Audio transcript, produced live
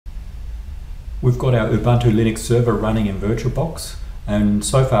We've got our Ubuntu Linux server running in VirtualBox, and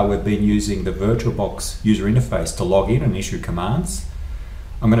so far we've been using the VirtualBox user interface to log in and issue commands.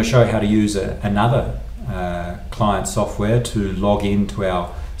 I'm going to show how to use another client software to log into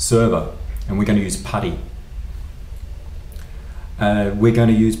our server, and we're going to use PuTTY. We're going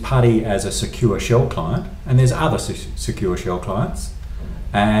to use PuTTY as a secure shell client, and there's other secure shell clients.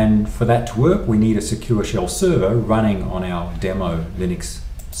 And for that to work, we need a secure shell server running on our demo Linux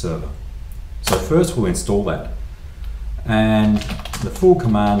server. So first we'll install that. And the full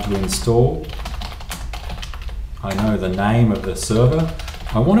command to install, I know the name of the server.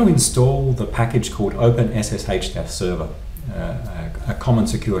 I want to install the package called OpenSSH-server, a common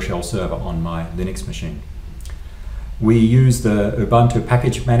secure shell server on my Linux machine. We use the Ubuntu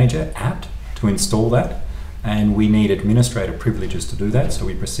Package Manager app to install that, and we need administrator privileges to do that, so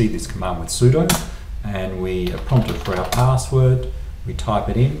we proceed this command with sudo, and we are prompted for our password, we type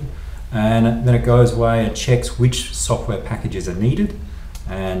it in, and then it goes away and checks which software packages are needed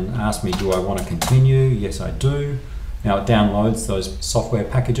and asks me, do I want to continue? Yes, I do. Now it downloads those software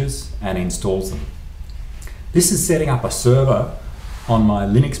packages and installs them. This is setting up a server on my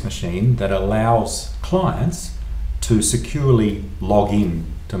Linux machine that allows clients to securely log in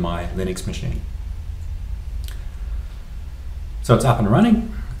to my Linux machine. So it's up and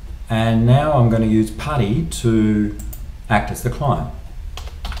running, and now I'm going to use PuTTY to act as the client.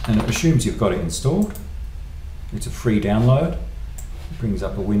 And it assumes you've got it installed. It's a free download. It brings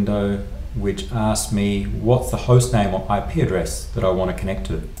up a window which asks me what's the host name or IP address that I want to connect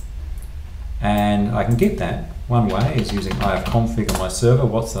to. And I can get that one way is using ifconfig on my server.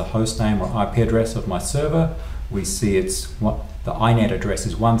 What's the host name or IP address of my server? We see it's the INET address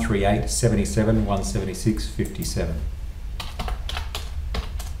is 138.77.176.57.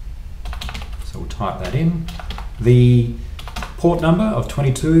 So we'll type that in. The port number of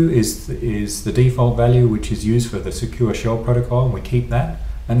 22 is the default value which is used for the secure shell protocol, and we keep that.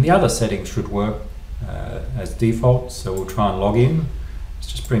 And the other settings should work as default, so we'll try and log in. Let's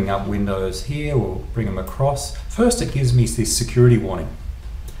just bring up Windows here, we'll bring them across. First it gives me this security warning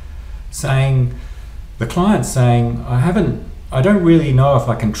saying, the client's saying, I don't really know if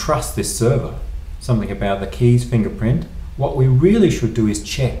I can trust this server. Something about the keys fingerprint. What we really should do is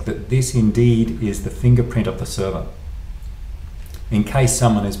check that this indeed is the fingerprint of the server, in case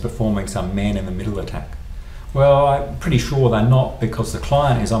someone is performing some man-in-the-middle attack. Well, I'm pretty sure they're not, because the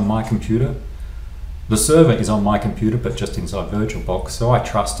client is on my computer. The server is on my computer, but just inside VirtualBox, so I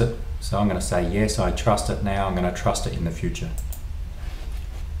trust it. So I'm going to say, yes, I trust it now, I'm going to trust it in the future.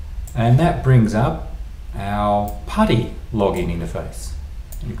 And that brings up our PuTTY login interface.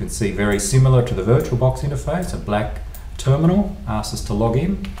 You can see very similar to the VirtualBox interface, a black terminal asks us to log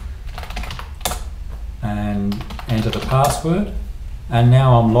in and enter the password. And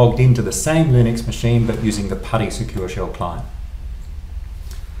now I'm logged into the same Linux machine but using the PuTTY secure shell client.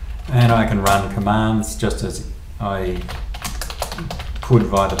 And I can run commands just as I could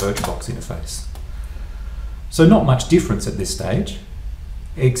via the VirtualBox interface. So not much difference at this stage,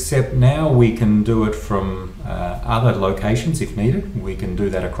 except now we can do it from other locations if needed. We can do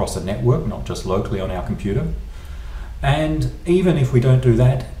that across a network, not just locally on our computer. And even if we don't do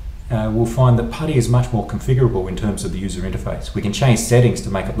that, we'll find that PuTTY is much more configurable in terms of the user interface. We can change settings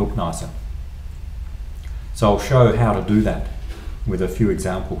to make it look nicer. So I'll show how to do that with a few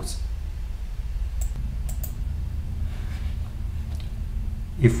examples.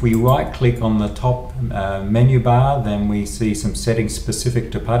 If we right click on the top menu bar, then we see some settings specific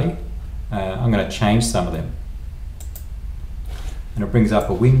to PuTTY. I'm going to change some of them. And it brings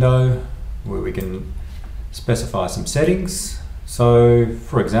up a window where we can specify some settings. So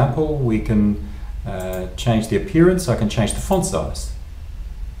for example, we can change the appearance. I can change the font size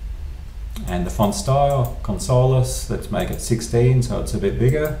and the font style, Consolis. Let's make it 16 so it's a bit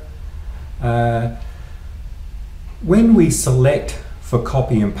bigger. When we select for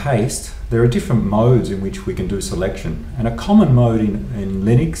copy and paste, there are different modes in which we can do selection, and a common mode in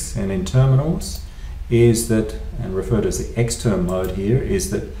Linux and in terminals is that, and referred to as the Xterm mode here, is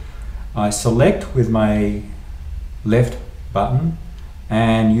that I select with my left button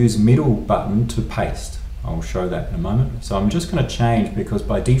and use middle button to paste. I'll show that in a moment. So I'm just going to change, because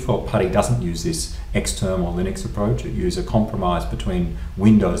by default PuTTY doesn't use this Xterm or Linux approach. It uses a compromise between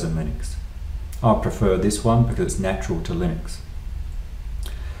Windows and Linux. I prefer this one because it's natural to Linux.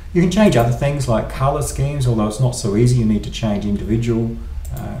 You can change other things like color schemes, although it's not so easy. You need to change individual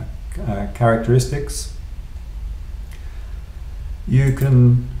characteristics. You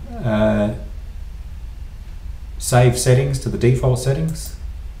can save settings to the default settings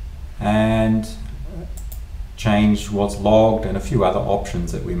and change what's logged and a few other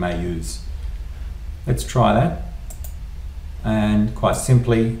options that we may use. Let's try that. And quite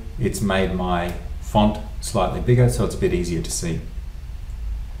simply, it's made my font slightly bigger, so it's a bit easier to see.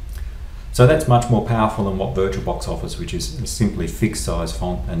 So that's much more powerful than what VirtualBox offers, which is simply fixed size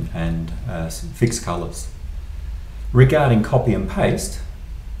font and fixed colors. Regarding copy and paste,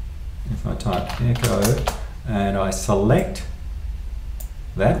 if I type echo and I select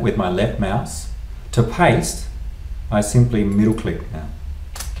that with my left mouse, to paste, I simply middle click now.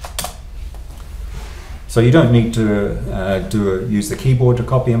 So you don't need to use the keyboard to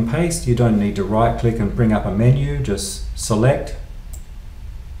copy and paste. You don't need to right click and bring up a menu. Just select,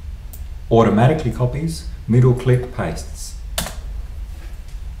 automatically copies, middle click pastes.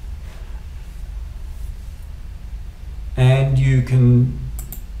 And you can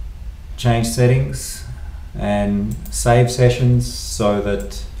change settings and save sessions so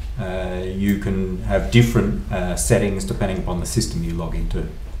that you can have different settings depending upon the system you log into.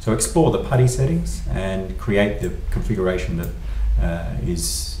 So explore the PuTTY settings and create the configuration that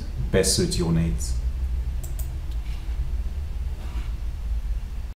best suits your needs.